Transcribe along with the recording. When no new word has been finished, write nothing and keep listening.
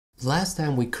Last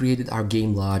time we created our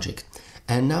game logic,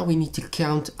 and now we need to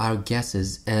count our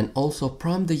guesses and also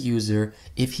prompt the user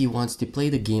if he wants to play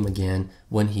the game again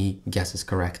when he guesses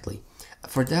correctly.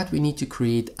 For that we need to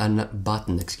create a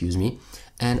button,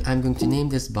 and I'm going to name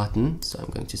this button, so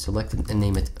I'm going to select it and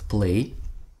name it play,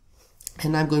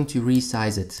 and I'm going to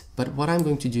resize it. But what I'm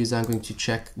going to do is I'm going to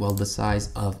check, well, the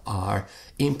size of our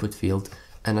input field,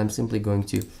 and I'm simply going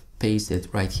to paste it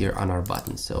right here on our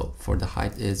button. So for the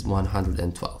height is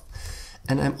 112.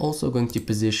 And I'm also going to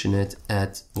position it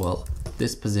at, well,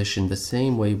 this position the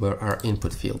same way where our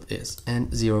input field is,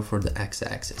 and 0 for the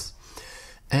x-axis.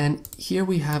 And here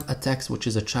we have a text which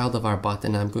is a child of our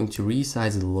button. I'm going to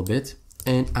resize it a little bit,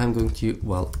 and I'm going to,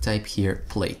 well, type here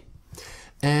play.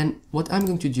 And what I'm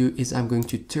going to do is I'm going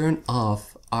to turn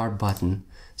off our button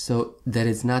so that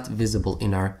it's not visible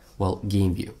in our, well,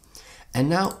 game view. And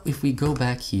now if we go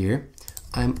back here,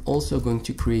 I'm also going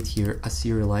to create here a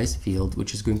serialized field,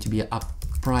 which is going to be a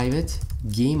private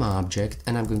game object,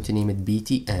 and I'm going to name it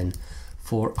btn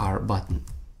for our button.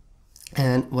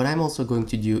 And what I'm also going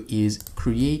to do is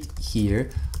create here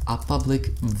a public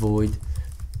void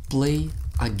play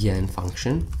again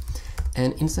function.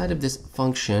 And inside of this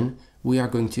function, we are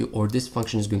going to, or this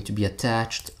function is going to be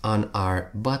attached on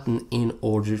our button in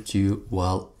order to,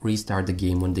 well, restart the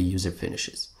game when the user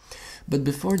finishes. But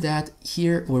before that,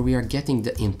 here where we are getting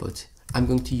the input, I'm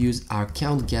going to use our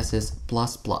count guesses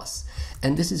 ++,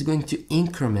 and this is going to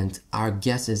increment our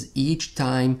guesses each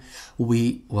time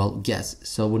we, well, guess.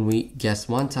 So when we guess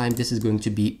one time, this is going to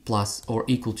be plus or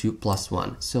equal to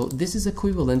 +1. So this is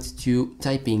equivalent to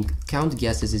typing count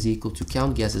guesses is equal to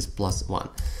count guesses +1.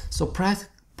 So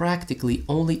practically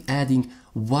only adding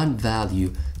one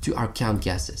value to our count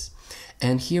guesses.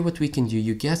 And here what we can do,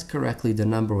 you guess correctly, the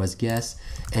number was guess,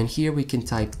 and here we can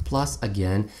type plus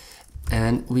again,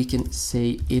 and we can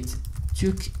say it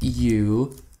took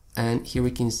you, and here we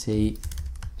can say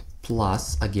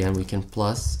plus, again we can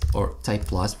plus or type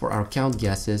plus for our count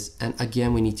guesses, and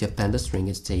again we need to append a string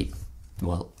and say,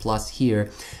 well, plus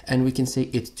here, and we can say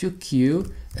it took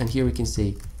you, and here we can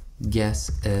say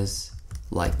guess is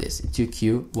like this. It took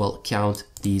you, well, count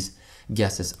these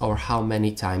guesses or how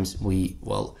many times we,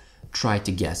 well, try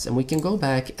to guess. And we can go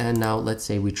back and now let's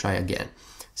say we try again.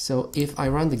 So if I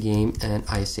run the game and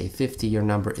I say 50, your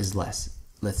number is less.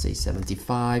 Let's say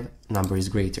 75, number is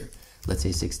greater. Let's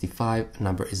say 65,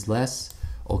 number is less.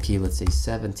 Okay, let's say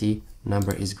 70,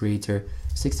 number is greater.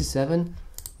 67,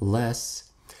 less.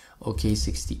 Okay,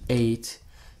 68.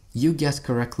 You guessed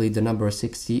correctly, the number is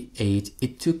 68.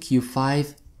 It took you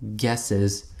 5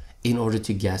 guesses in order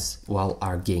to guess, well,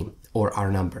 our game or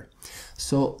our number.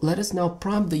 So let us now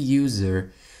prompt the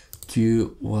user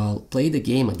to, well, play the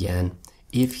game again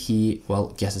if he, well,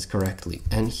 guesses correctly.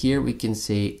 And here we can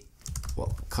say,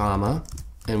 well, comma,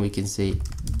 and we can say,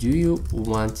 do you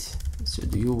want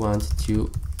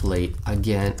to play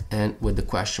again, and with the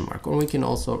question mark, or we can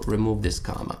also remove this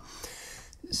comma.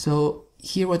 So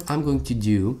here what I'm going to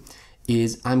do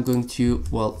is I'm going to,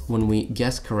 well, when we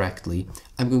guess correctly,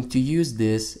 I'm going to use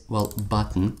this, well,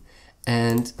 button,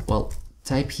 and, well,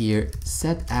 type here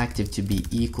set active to be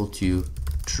equal to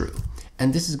true,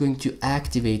 and this is going to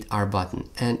activate our button.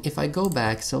 And if I go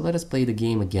back, so let us play the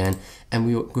game again, and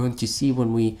we are going to see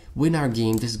when we win our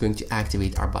game, this is going to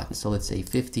activate our button. So let's say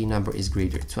 50, number is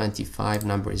greater, 25,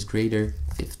 number is greater,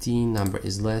 15, number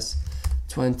is less,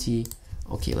 20,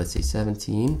 okay, let's say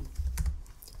 17,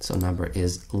 so number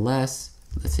is less,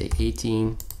 let's say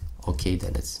 18, okay,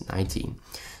 then it's 19.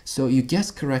 So you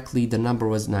guessed correctly, the number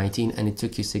was 19, and it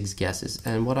took you 6 guesses.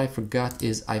 And what I forgot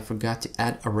is I forgot to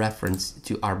add a reference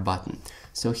to our button.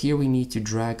 So here we need to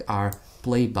drag our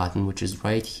play button, which is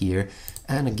right here.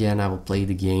 And again, I will play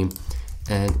the game,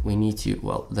 and we need to,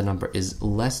 well, the number is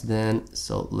less than,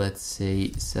 so let's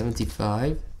say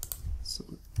 75. So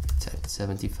type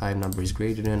 75, number is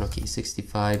greater than, okay,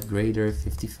 65, greater,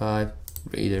 55,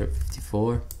 greater,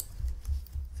 54,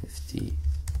 53.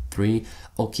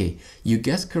 Okay, you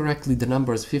guessed correctly, the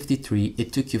number is 53.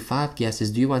 It took you 5 guesses.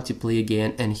 Do you want to play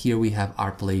again? And here we have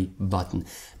our play button.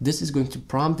 This is going to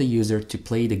prompt the user to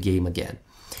play the game again.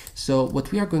 So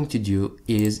what we are going to do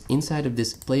is inside of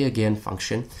this play again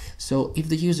function, so if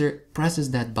the user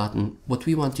presses that button, what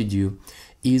we want to do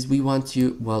is we want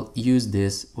to, well, use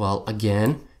this, well,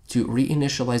 again, to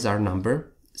reinitialize our number.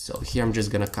 So here I'm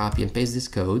just gonna copy and paste this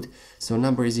code. So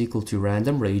number is equal to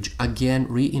random range, again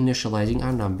reinitializing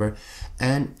our number,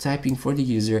 and typing for the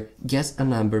user, guess a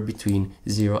number between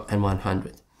 0 and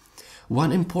 100.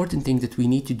 One important thing that we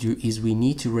need to do is we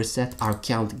need to reset our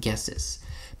count guesses,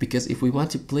 because if we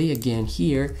want to play again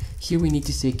here we need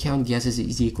to say count guesses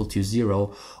is equal to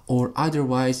 0, or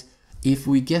otherwise if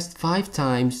we guessed 5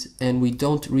 times and we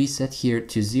don't reset here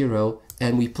to 0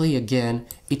 and we play again,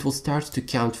 it will start to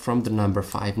count from the number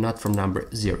 5, not from number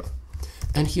 0.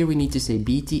 And here we need to say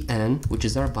btn, which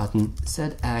is our button,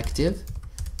 set active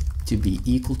to be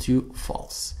equal to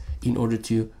false in order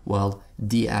to, well,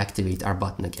 deactivate our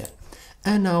button again.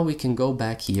 And now we can go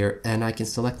back here and I can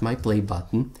select my play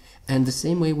button, and the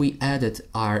same way we added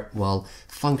our, well,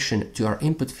 function to our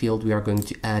input field, we are going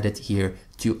to add it here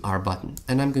to our button.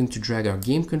 And I'm going to drag our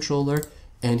game controller,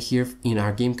 and here in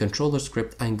our game controller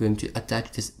script I'm going to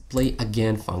attach this play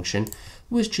again function,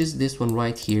 which is this one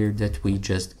right here that we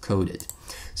just coded.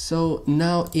 So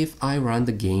now if I run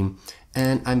the game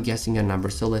and I'm guessing a number,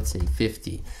 so let's say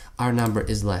 50, our number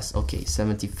is less, okay,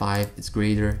 75, it's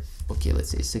greater, okay,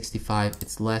 let's say 65,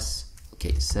 it's less,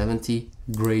 okay, 70,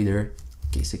 greater,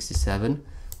 okay, 67,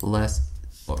 less,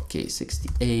 okay,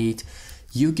 68.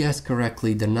 You guessed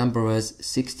correctly, the number was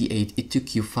 68. It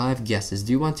took you 5 guesses.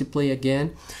 Do you want to play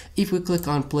again? If we click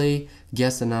on play,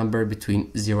 guess a number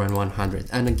between 0 and 100,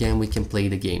 and again we can play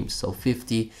the game. So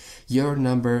 50, your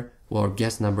number or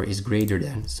guess number is greater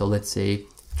than, so let's say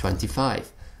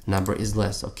 25. Number is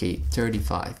less, okay,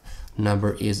 35.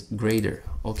 Number is greater,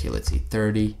 okay, let's say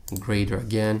 30, greater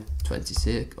again,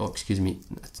 26, oh excuse me,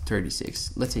 not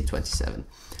 36, let's say 27.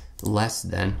 Less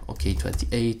than, okay,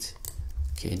 28,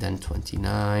 okay, then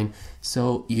 29.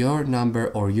 So your number,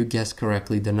 or you guessed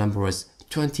correctly, the number was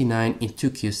 29. It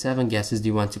took you 7 guesses. Do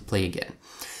you want to play again?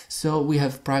 So we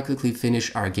have practically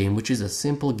finished our game, which is a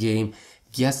simple game,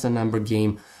 guess a number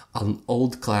game, an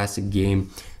old classic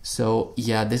game. So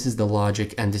yeah, this is the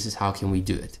logic and this is how can we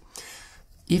do it.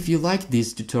 If you like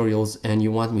these tutorials and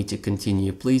you want me to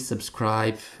continue, please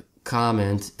subscribe,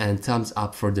 comment, and thumbs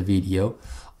up for the video.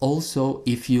 Also,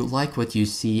 if you like what you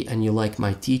see and you like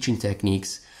my teaching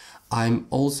techniques, I'm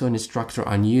also an instructor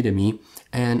on Udemy,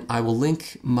 and I will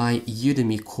link my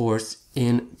Udemy course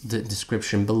in the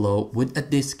description below with a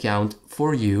discount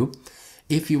for you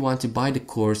if you want to buy the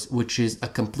course, which is a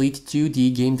complete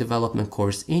 2D game development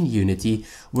course in Unity,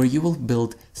 where you will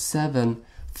build 7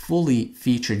 fully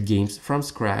featured games from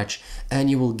scratch, and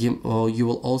you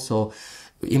will also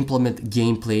implement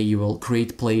gameplay. You will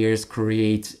create players,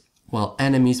 create, well,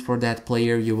 enemies for that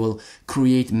player. You will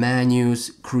create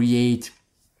menus, create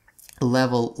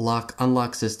level lock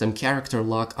unlock system, character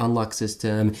lock unlock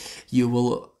system. You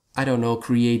will, I don't know,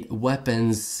 create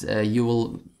weapons. You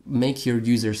will make your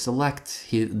user select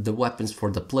the weapons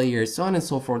for the player, so on and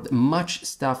so forth. Much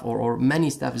stuff or many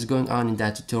stuff is going on in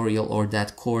that tutorial or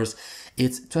that course.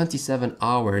 It's 27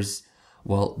 hours,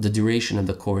 well, the duration of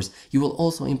the course. You will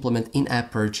also implement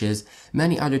in-app purchase,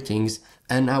 many other things,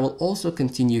 and I will also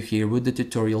continue here with the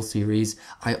tutorial series.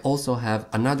 I also have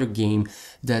another game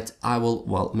that I will,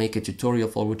 well, make a tutorial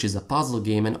for, which is a puzzle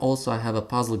game, and also I have a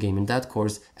puzzle game in that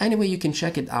course. Anyway, you can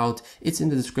check it out. It's in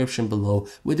the description below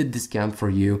with a discount for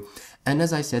you. And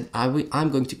as I said,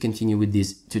 I'm going to continue with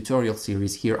this tutorial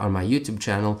series here on my YouTube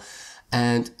channel.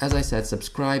 And as I said,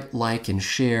 subscribe, like, and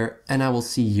share, and I will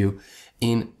see you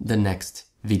in the next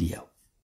video.